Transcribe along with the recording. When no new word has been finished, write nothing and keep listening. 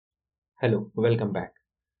Hello, welcome back.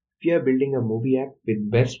 We are building a movie app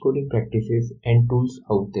with best coding practices and tools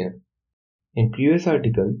out there. In previous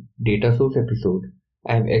article, data source episode,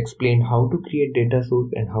 I have explained how to create data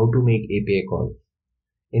source and how to make API calls.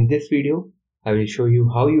 In this video, I will show you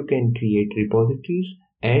how you can create repositories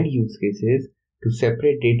and use cases to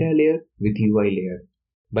separate data layer with UI layer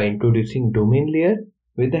by introducing domain layer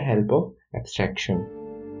with the help of abstraction.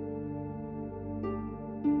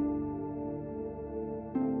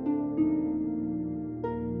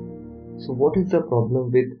 So what is the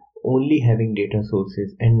problem with only having data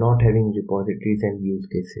sources and not having repositories and use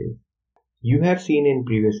cases? You have seen in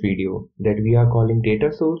previous video that we are calling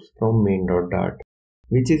data source from main.dart,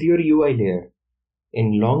 which is your UI layer.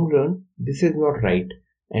 In long run, this is not right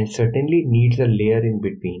and certainly needs a layer in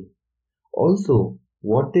between. Also,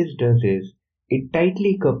 what this does is, it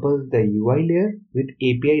tightly couples the UI layer with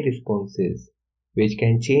API responses, which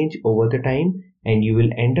can change over the time and you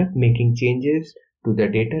will end up making changes to the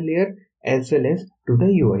data layer as well as to the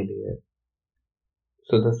UI layer.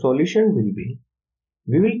 So the solution will be,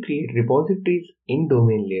 we will create repositories in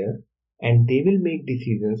domain layer and they will make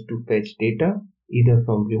decisions to fetch data either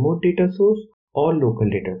from remote data source or local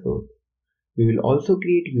data source. We will also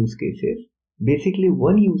create use cases, basically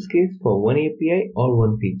one use case for one API or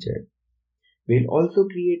one feature. We'll also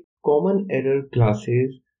create common error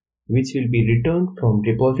classes which will be returned from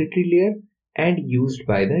repository layer and used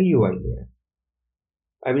by the UI layer.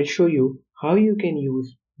 I will show you how you can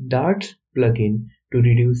use Dart's plugin to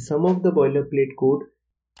reduce some of the boilerplate code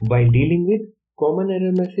while dealing with common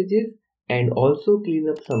error messages and also clean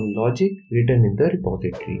up some logic written in the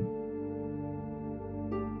repository.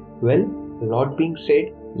 Well, a lot being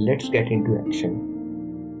said, let's get into action.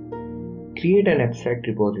 Create an abstract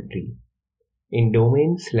repository. In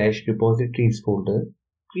domain/repositories folder,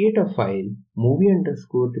 create a file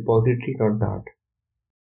movie_repository.dart.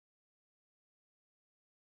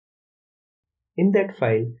 In that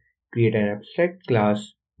file, create an abstract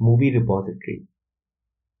class movie repository.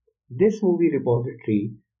 This movie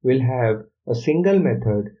repository will have a single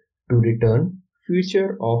method to return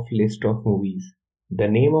future of list of movies. The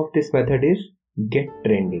name of this method is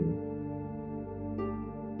getTrending.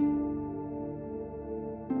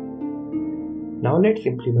 Now let's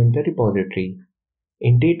implement the repository.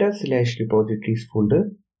 In data/repositories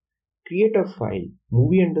folder, create a file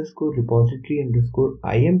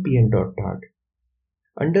movie_repository_impl.dart.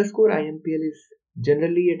 _impl is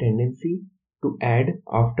generally a tendency to add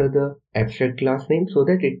after the abstract class name so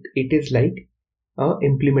that it is like a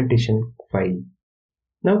implementation file.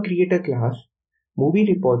 Now create a class movie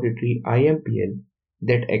repository impl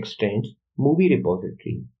that extends movie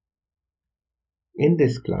repository. In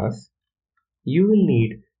this class, you will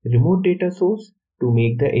need remote data source to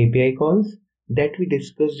make the API calls that we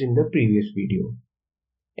discussed in the previous video.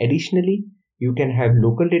 Additionally, you can have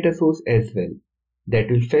local data source as well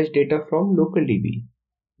that will fetch data from local DB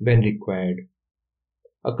when required.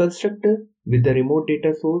 A constructor with the remote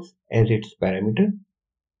data source as its parameter.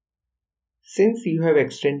 Since you have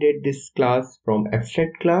extended this class from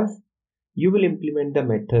abstract class, you will implement the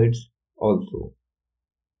methods also.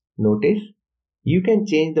 Notice, you can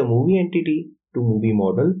change the movie entity to movie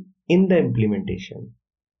model in the implementation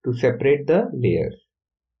to separate the layers.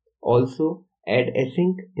 Also, add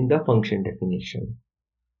async in the function definition.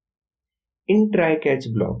 In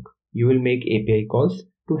try-catch block, you will make API calls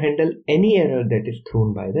to handle any error that is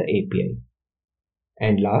thrown by the API.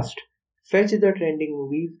 And last, fetch the trending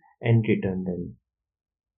movies and return them.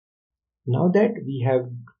 Now that we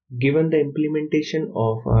have given the implementation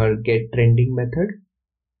of our getTrending method,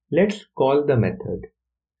 let's call the method.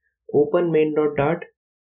 Open main.dart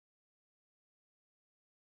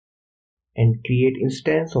and create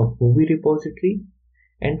instance of movie repository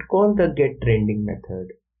and call the getTrending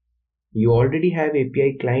method. You already have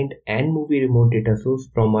API client and movie remote data source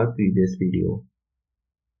from our previous video.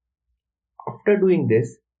 After doing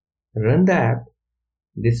this, run the app.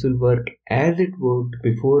 This will work as it worked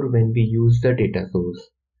before when we used the data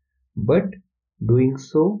source. But doing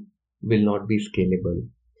so will not be scalable.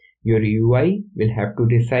 Your UI will have to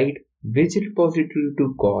decide which repository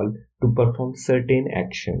to call to perform certain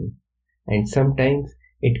action. And sometimes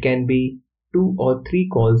it can be 2 or 3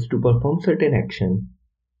 calls to perform certain action.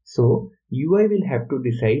 So UI will have to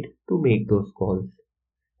decide to make those calls.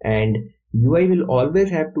 And UI will always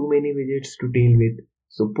have too many widgets to deal with.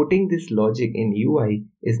 So putting this logic in UI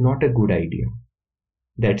is not a good idea.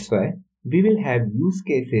 That's why we will have use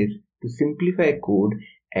cases to simplify code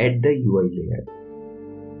at the UI layer.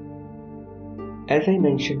 As I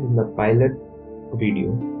mentioned in the pilot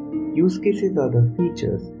video, use cases are the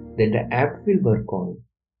features that the app will work on,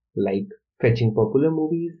 like fetching popular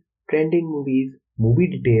movies, trending movies, movie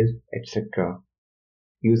details, etc.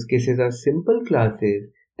 Use cases are simple classes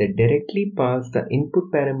that directly pass the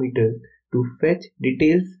input parameters to fetch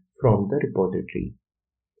details from the repository.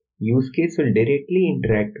 Use case will directly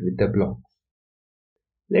interact with the blocks.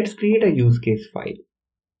 Let's create a use case file.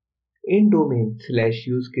 In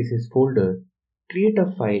domain/usecases folder, create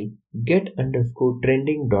a file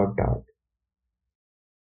get_trending.dart.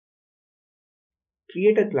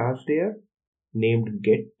 Create a class there named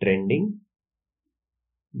getTrending.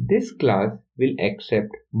 This class will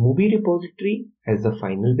accept movie repository as the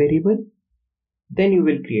final variable. Then you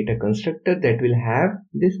will create a constructor that will have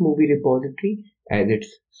this movie repository as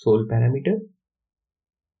its sole parameter.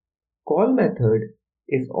 Call method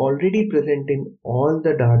is already present in all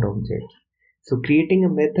the Dart objects. So creating a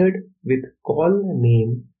method with call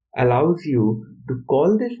name allows you to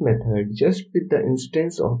call this method just with the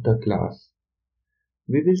instance of the class.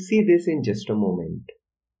 We will see this in just a moment.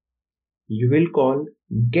 You will call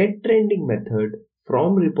getTrending method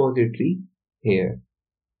from repository here.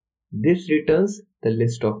 This returns the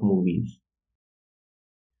list of movies.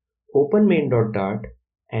 Open main.dart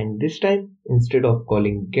and this time instead of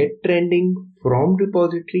calling getTrending from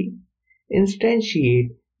repository,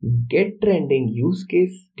 instantiate getTrending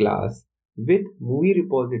useCase class with movie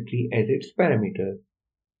repository as its parameter.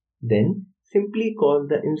 Then simply call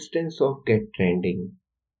the instance of getTrending.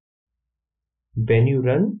 When you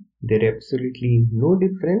run, there is absolutely no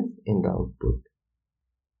difference in the output.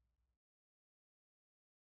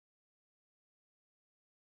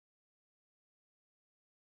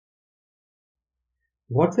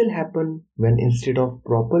 What will happen when instead of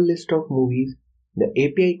proper list of movies, the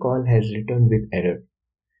API call has returned with error?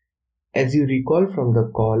 As you recall from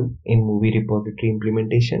the call in movie repository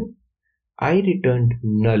implementation, I returned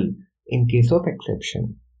null in case of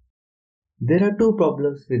exception. There are two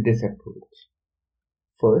problems with this approach.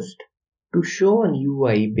 First, to show an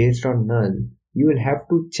UI based on null, you will have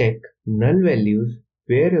to check null values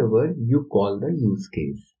wherever you call the use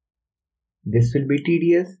case. This will be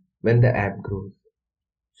tedious when the app grows.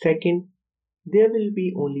 Second, there will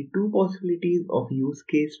be only two possibilities of use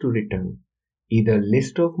case to return, either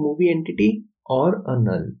list of movie entity or a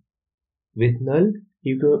null. With null,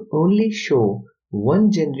 you can only show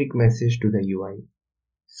one generic message to the UI.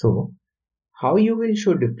 So, how you will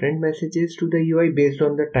show different messages to the UI based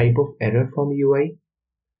on the type of error from UI?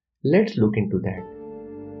 Let's look into that.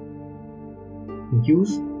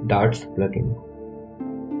 Use Dart's plugin.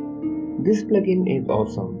 This plugin is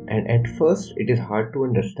awesome and at first it is hard to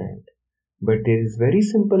understand, but there is very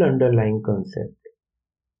simple underlying concept.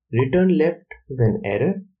 Return left when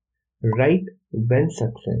error, right when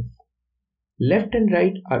success. Left and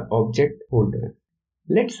right are object holders.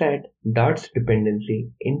 Let's add Dart's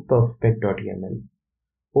dependency in perfect.yaml.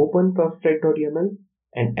 Open perfect.yaml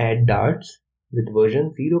and add Darts with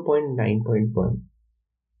version 0.9.1.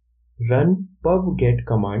 Run pub-get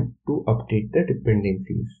command to update the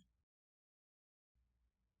dependencies.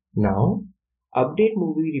 Now, update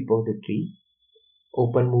movie repository,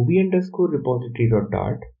 open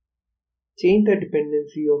movie_repository.dart, change the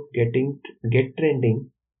dependency of getTrending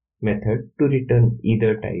method to return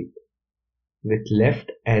either type, with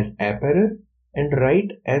left as app error and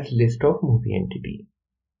right as list of movie entity.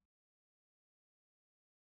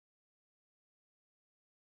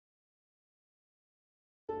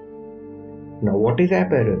 Now what is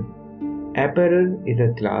app error? App error is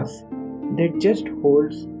a class that just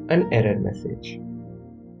holds an error message.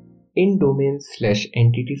 In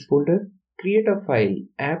domain/entities folder, create a file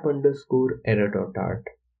app_error.dart.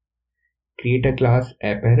 Create a class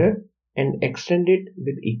app error and extend it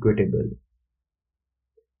with equatable.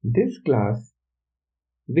 This class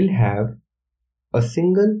will have a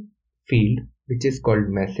single field which is called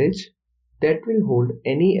message that will hold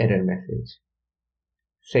any error message.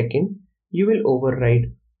 Second, you will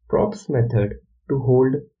override props method to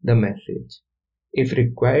hold the message, if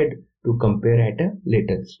required to compare at a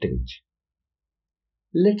later stage.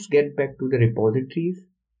 Let's get back to the repositories.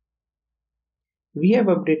 We have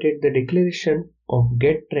updated the declaration of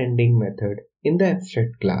getTrending method in the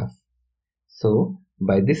abstract class. So,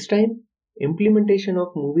 by this time, implementation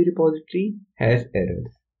of movie repository has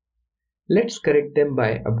errors. Let's correct them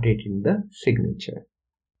by updating the signature.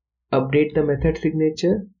 Update the method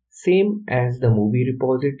signature same as the movie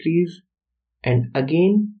repositories and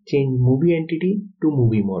again change movie entity to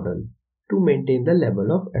movie model to maintain the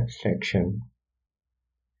level of abstraction.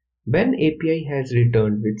 When API has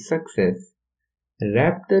returned with success,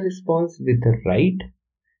 wrap the response with the right.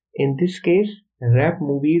 In this case, wrap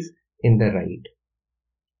movies in the right.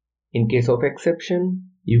 In case of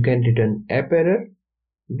exception, you can return app error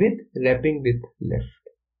with wrapping with left.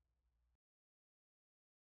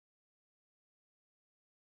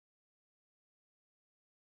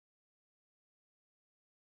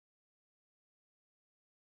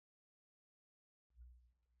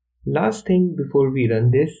 Last thing before we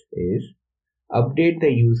run this is update the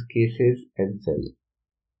use cases as well.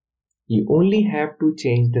 You only have to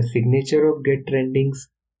change the signature of getTrending's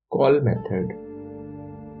call method.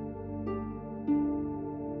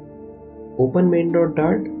 Open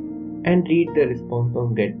main.dart and read the response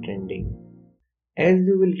of getTrending. As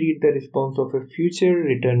you will read the response of a future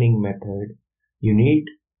returning method, you need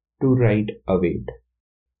to write await.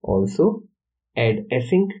 Also, add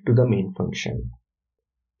async to the main function.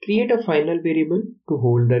 Create a final variable to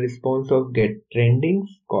hold the response of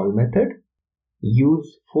getTrending's call method.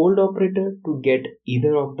 Use fold operator to get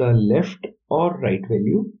either of the left or right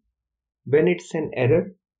value. When it's an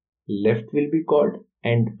error, left will be called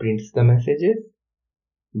and prints the messages.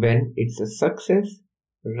 When it's a success,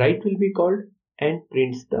 right will be called and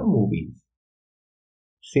prints the movies.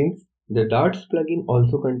 Since the Darts plugin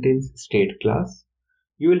also contains state class,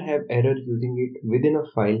 you will have error using it within a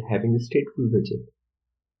file having a stateful widget.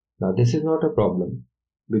 Now this is not a problem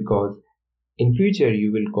because in future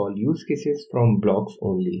you will call use cases from blocks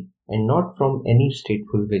only and not from any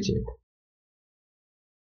stateful widget.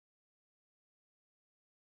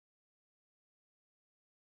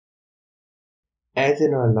 As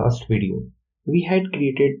in our last video, we had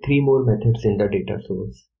created 3 more methods in the data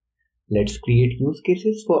source. Let's create use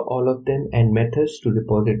cases for all of them and methods to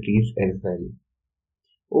repositories as well.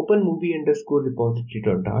 Open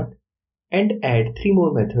movie_repository.dart and add 3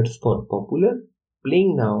 more methods for popular,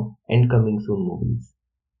 playing now and coming soon movies.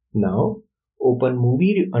 Now open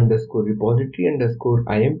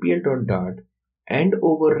movie_repository_impl.dart and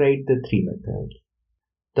override the 3 methods.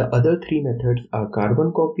 The other 3 methods are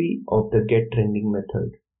carbon copy of the getTrending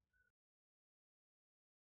method.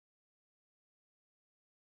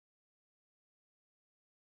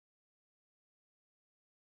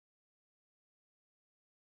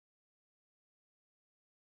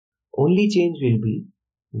 Only change will be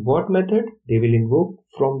what method they will invoke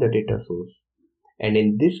from the data source. And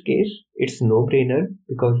in this case, it's no-brainer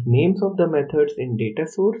because names of the methods in data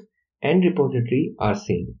source and repository are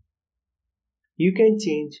same. You can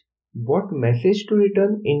change what message to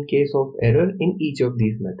return in case of error in each of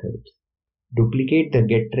these methods. Duplicate the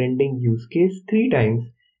getTrending use case 3 times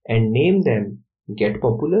and name them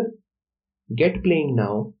getPopular,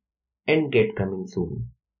 getPlayingNow, and getComingSoon.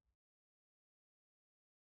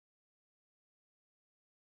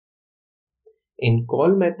 In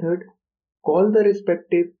call method, call the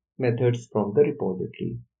respective methods from the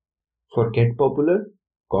repository. For getPopular,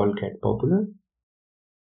 call getPopular.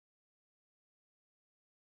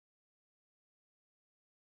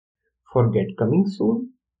 For getComingSoon,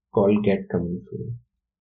 call getComingSoon.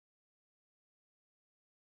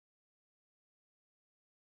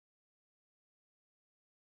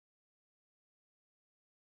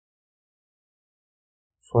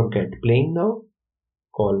 For getPlayingNow,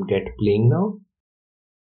 call getPlayingNow.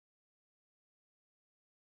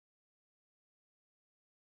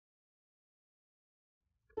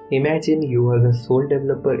 Imagine you are the sole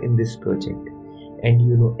developer in this project and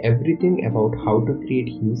you know everything about how to create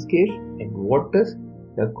use case and what does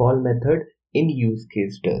the call method in use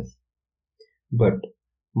case does. But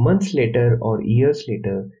months later or years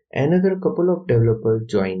later, another couple of developers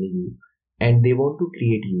join you and they want to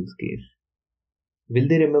create use case. Will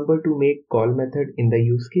they remember to make call method in the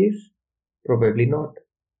use case? Probably not.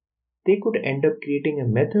 They could end up creating a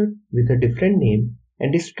method with a different name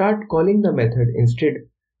and they start calling the method instead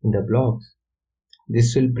in the blocks.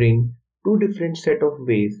 This will bring 2 different set of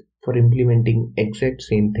ways for implementing exact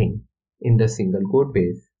same thing in the single code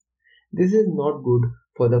base. This is not good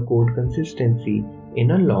for the code consistency in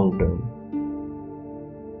a long term.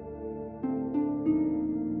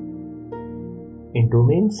 In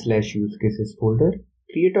domain/usecases folder,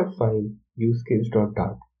 create a file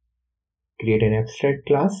usecase.dart. Create an abstract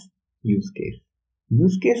class useCase.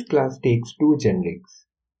 UseCase class takes 2 generics.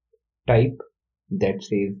 Type that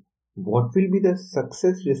says what will be the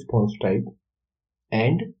success response type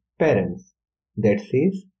and params that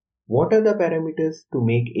says what are the parameters to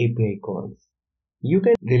make API calls. You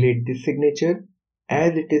can relate this signature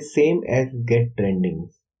as it is same as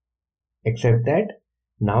getTrending's, except that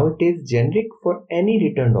now it is generic for any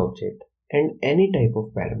returned object and any type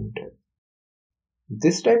of parameter.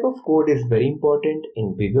 This type of code is very important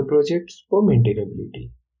in bigger projects for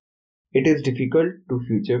maintainability. It is difficult to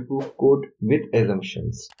future-proof code with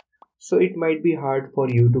assumptions, so it might be hard for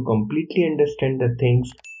you to completely understand the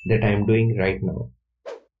things that I am doing right now.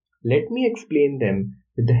 Let me explain them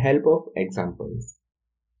with the help of examples.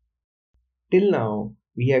 Till now,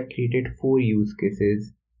 we have created 4 use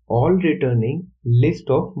cases, all returning list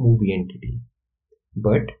of movie entity.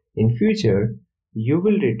 But in future, you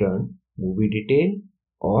will return movie detail,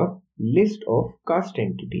 or list of cast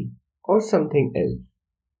entity or something else.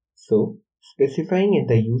 So specifying in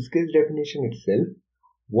the use case definition itself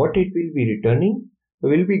what it will be returning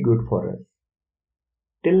will be good for us.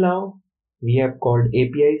 Till now, we have called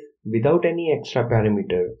APIs without any extra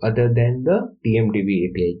parameter other than the TMDB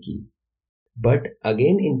API key. But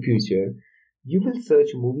again in future, you will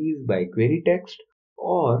search movies by query text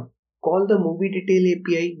or call the movie detail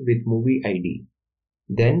API with movie ID.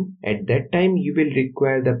 Then at that time you will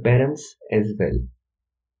require the params as well.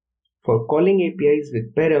 For calling APIs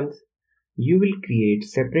with params, you will create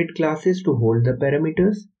separate classes to hold the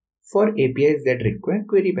parameters for APIs that require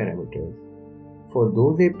query parameters. For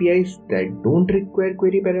those APIs that don't require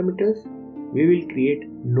query parameters, we will create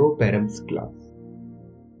no params class.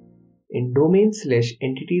 In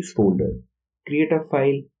domain/entities folder, create a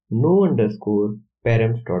file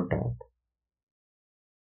no_params.dart.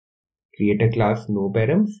 Create a class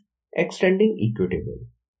noparams extending equatable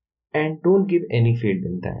and don't give any field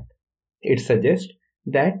in that. It suggests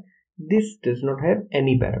that this does not have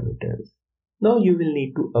any parameters. Now you will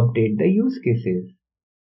need to update the use cases.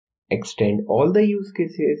 Extend all the use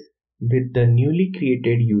cases with the newly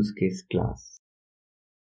created use case class.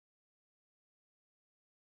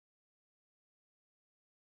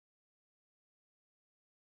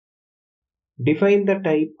 Define the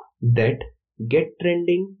type that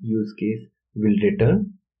getTrending use case will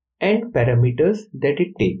return and parameters that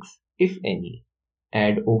it takes, if any.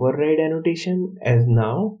 Add override annotation as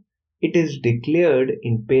now it is declared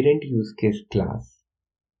in parent use case class.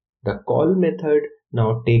 The call method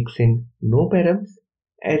now takes in no params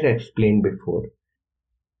as explained before.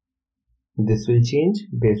 This will change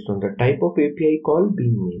based on the type of API call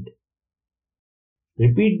being made.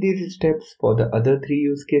 Repeat these steps for the other 3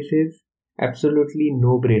 use cases. Absolutely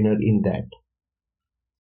no brainer in that.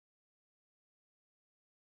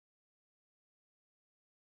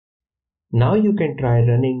 Now you can try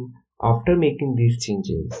running after making these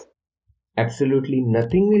changes. Absolutely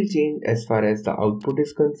nothing will change as far as the output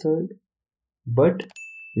is concerned, but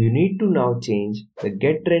you need to now change the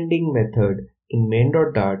getTrending method in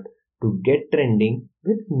main.dart to getTrending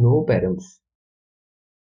with no params.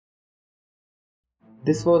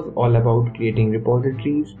 This was all about creating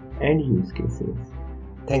repositories and use cases.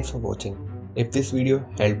 Thanks for watching. If this video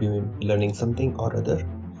helped you in learning something or other,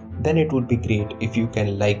 then it would be great if you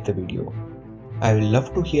can like the video. I will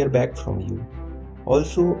love to hear back from you.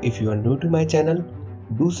 Also, if you are new to my channel,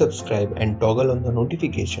 do subscribe and toggle on the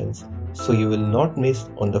notifications so you will not miss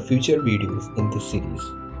on the future videos in this series.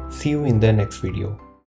 See you in the next video.